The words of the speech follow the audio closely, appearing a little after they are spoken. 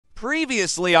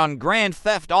Previously on Grand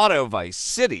Theft Auto Vice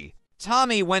City,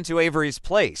 Tommy went to Avery's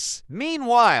place.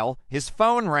 Meanwhile, his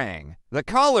phone rang. The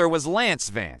caller was Lance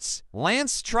Vance.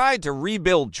 Lance tried to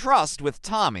rebuild trust with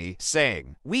Tommy,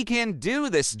 saying, "We can do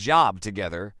this job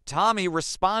together." Tommy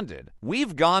responded,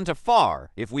 "We've gone too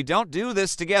far. If we don't do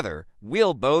this together,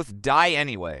 we'll both die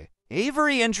anyway."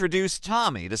 Avery introduced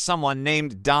Tommy to someone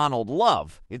named Donald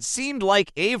Love. It seemed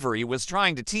like Avery was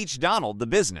trying to teach Donald the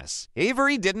business.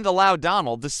 Avery didn't allow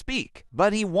Donald to speak,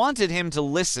 but he wanted him to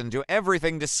listen to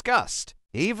everything discussed.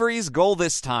 Avery's goal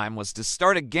this time was to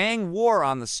start a gang war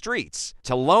on the streets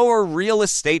to lower real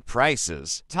estate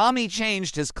prices. Tommy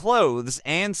changed his clothes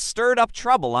and stirred up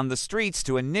trouble on the streets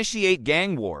to initiate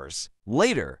gang wars.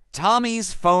 Later,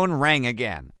 Tommy's phone rang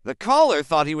again. The caller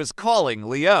thought he was calling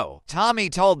Leo. Tommy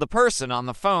told the person on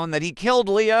the phone that he killed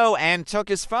Leo and took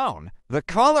his phone. The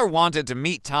caller wanted to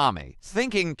meet Tommy,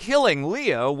 thinking killing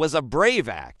Leo was a brave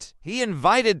act. He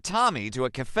invited Tommy to a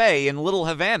café in Little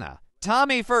Havana.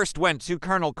 Tommy first went to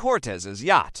Colonel Cortez's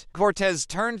yacht. Cortez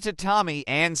turned to Tommy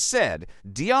and said,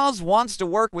 "Diaz wants to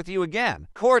work with you again."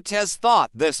 Cortez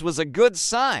thought this was a good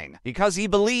sign because he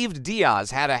believed Diaz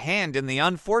had a hand in the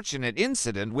unfortunate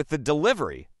incident with the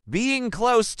delivery. Being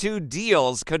close to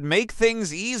deals could make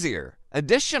things easier.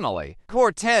 Additionally,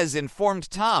 Cortez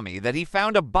informed Tommy that he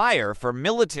found a buyer for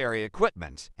military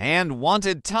equipment and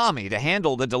wanted Tommy to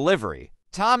handle the delivery.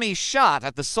 Tommy shot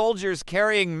at the soldiers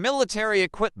carrying military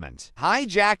equipment,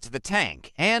 hijacked the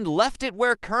tank, and left it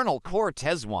where Colonel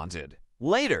Cortez wanted.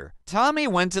 Later, Tommy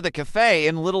went to the cafe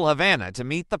in Little Havana to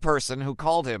meet the person who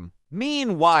called him.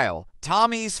 Meanwhile,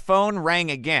 Tommy's phone rang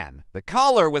again. The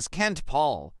caller was Kent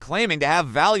Paul, claiming to have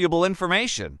valuable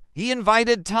information. He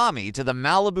invited Tommy to the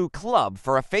Malibu Club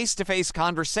for a face-to-face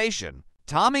conversation.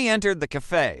 Tommy entered the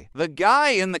cafe. The guy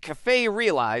in the cafe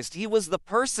realized he was the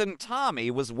person Tommy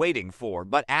was waiting for,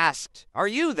 but asked, "Are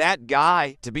you that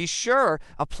guy?" To be sure,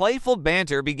 a playful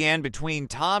banter began between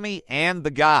Tommy and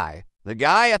the guy. The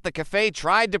guy at the cafe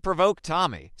tried to provoke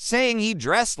Tommy, saying he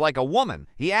dressed like a woman.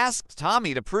 He asked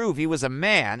Tommy to prove he was a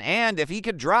man and if he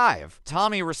could drive.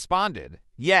 Tommy responded,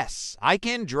 "Yes, I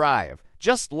can drive,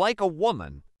 just like a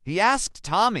woman." He asked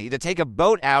Tommy to take a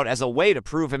boat out as a way to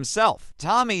prove himself.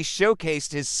 Tommy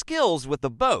showcased his skills with the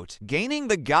boat, gaining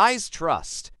the guy's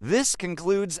trust. This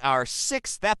concludes our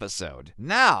 6th episode.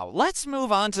 Now, let's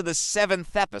move on to the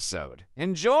 7th episode.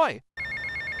 Enjoy!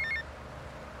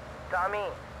 Tommy,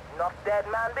 enough dead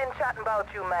man been chatting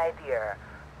about you, my dear.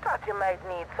 Thought you might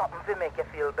need something to make you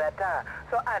feel better,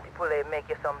 so Auntie Poulet make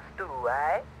you some stew,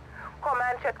 eh? Come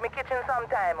and check me kitchen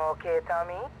sometime, okay,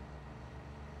 Tommy?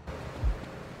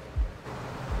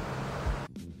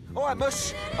 All right,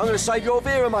 Mus. I'm going to save your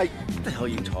Vera, mate. What the hell are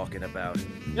you talking about?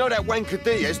 You know that wanker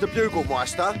Diaz, the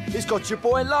Bugelmeister? He's got your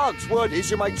boy Lance. Word is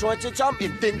your mate tried to jump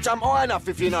him. Didn't jump high enough,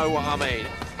 if you know what I mean.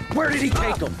 Where did he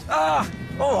take him? All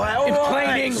right, In plain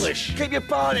mate. English. Keep your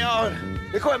party on.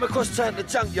 They got him across town to the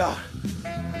junkyard.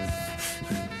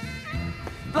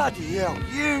 Bloody hell,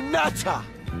 you nutter!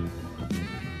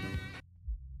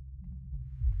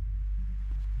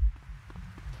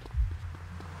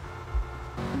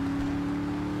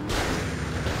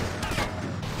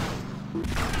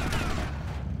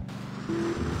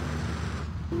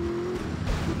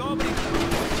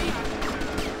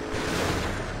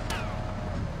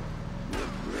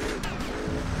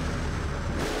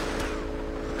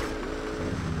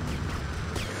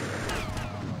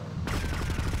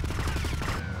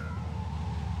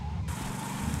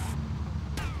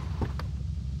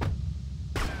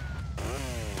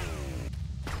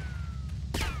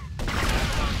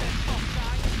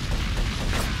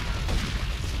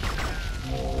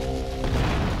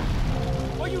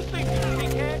 What you think, you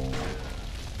dickhead?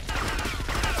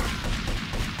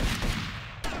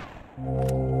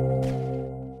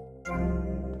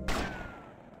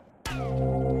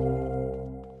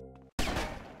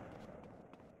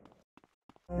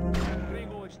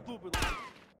 Gringo is stupid.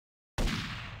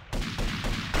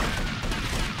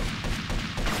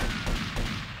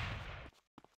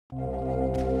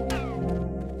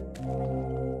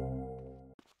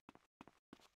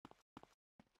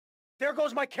 There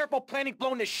goes my careful planning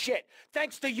blown to shit.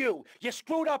 Thanks to you. You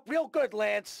screwed up real good,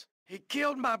 Lance. He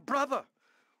killed my brother.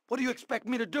 What do you expect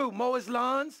me to do, mow his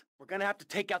lawns? We're gonna have to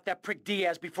take out that prick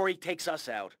Diaz before he takes us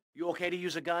out. You okay to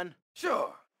use a gun?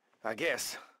 Sure, I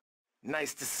guess.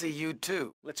 Nice to see you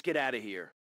too. Let's get out of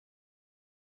here.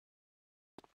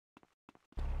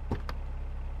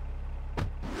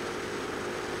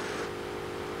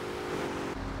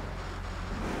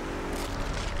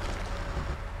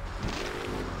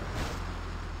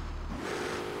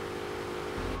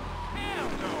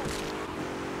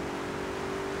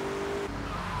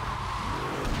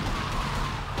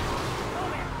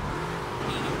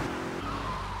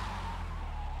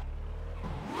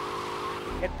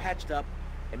 Get patched up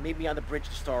and meet me on the bridge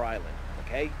to Star Island,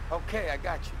 okay? Okay, I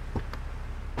got you.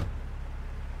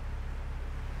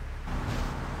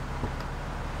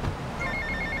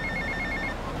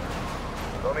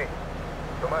 Tommy,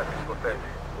 Tomas, hotel.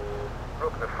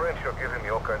 Look, the French are giving me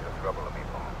all kinds of trouble,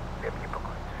 amigo. They're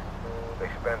hypocrites. They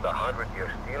spend 100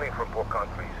 years stealing from poor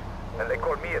countries, and they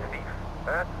call me a thief,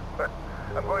 huh?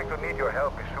 I'm going to need your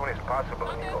help as soon as possible,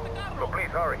 amigo. So please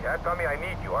hurry, huh? Tommy, I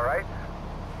need you, all right?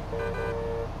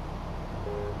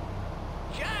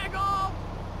 Jago!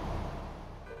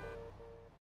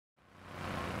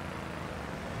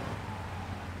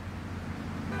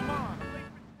 Come on,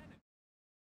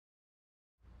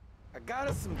 I got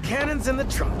us some cannons in the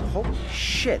trunk. Holy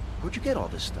shit, where'd you get all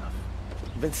this stuff?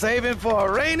 Been saving for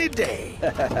a rainy day.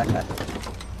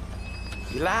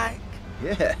 You like?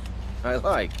 Yeah, I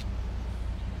like.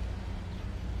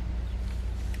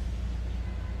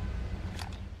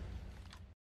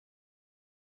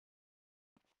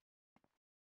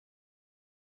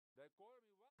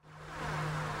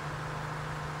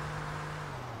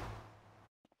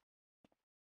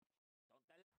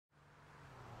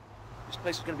 This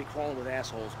place is gonna be crawling with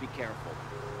assholes. Be careful.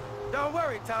 Don't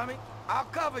worry, Tommy. I'll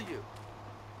cover you.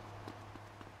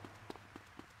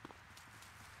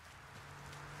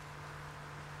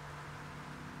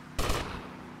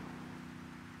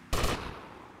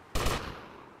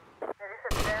 There is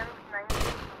a 1090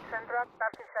 Central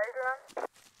Pacific Island.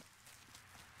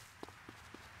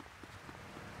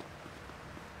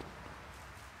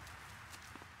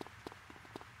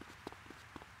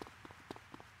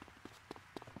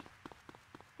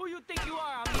 Who you think you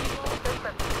are, amigo?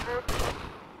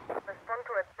 Respond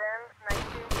to a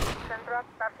 1090 Central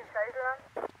Pacific Island.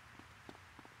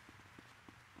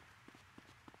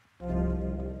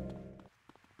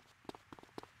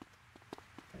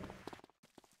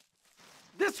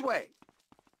 This way.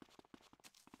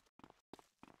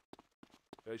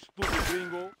 Hey, stupid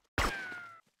gringo.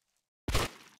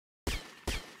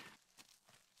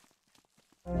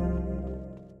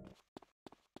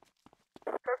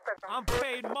 I'm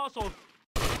paid muscle.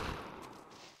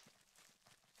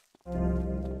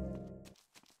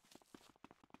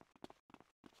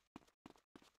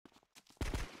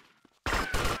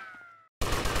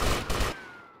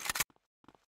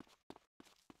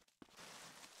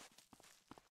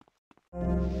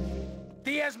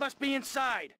 Diaz must be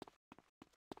inside.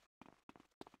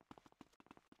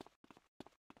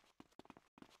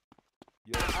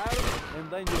 Your arms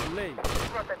and then your legs.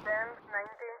 From the 1090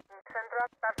 Central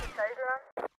Pacific Island.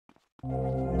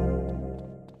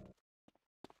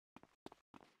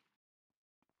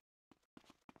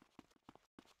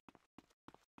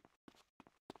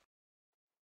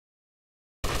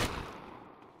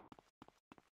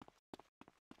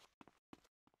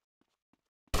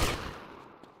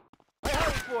 I have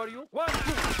it for you. 1, 2.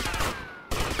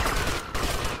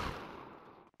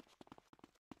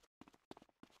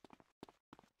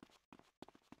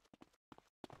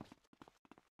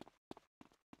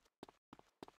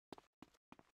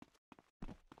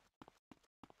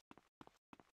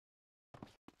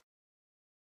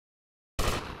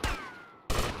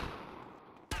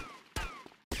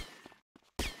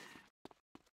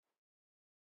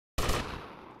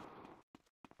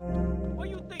 What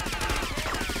you think?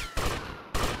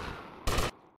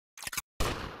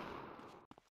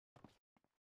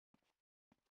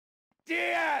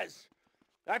 Diaz!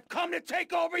 I've come to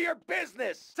take over your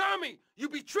business! Tommy, you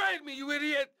betrayed me, you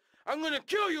idiot. I'm gonna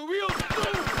kill you real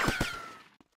soon.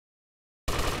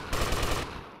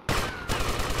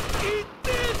 Eat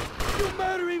this, you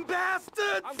murdering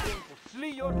bastard! I'm going to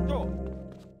slit your throat.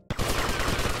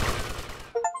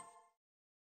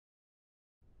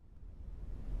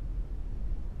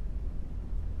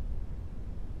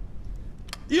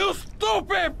 You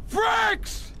stupid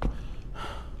freaks!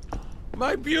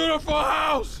 My beautiful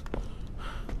house!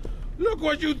 Look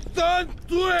what you've done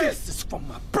to it! This is for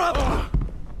my brother!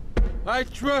 I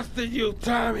trusted you,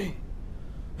 Tommy.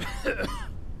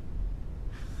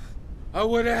 I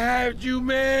would have had you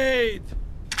made.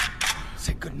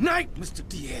 Say goodnight, Mr.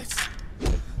 Diaz.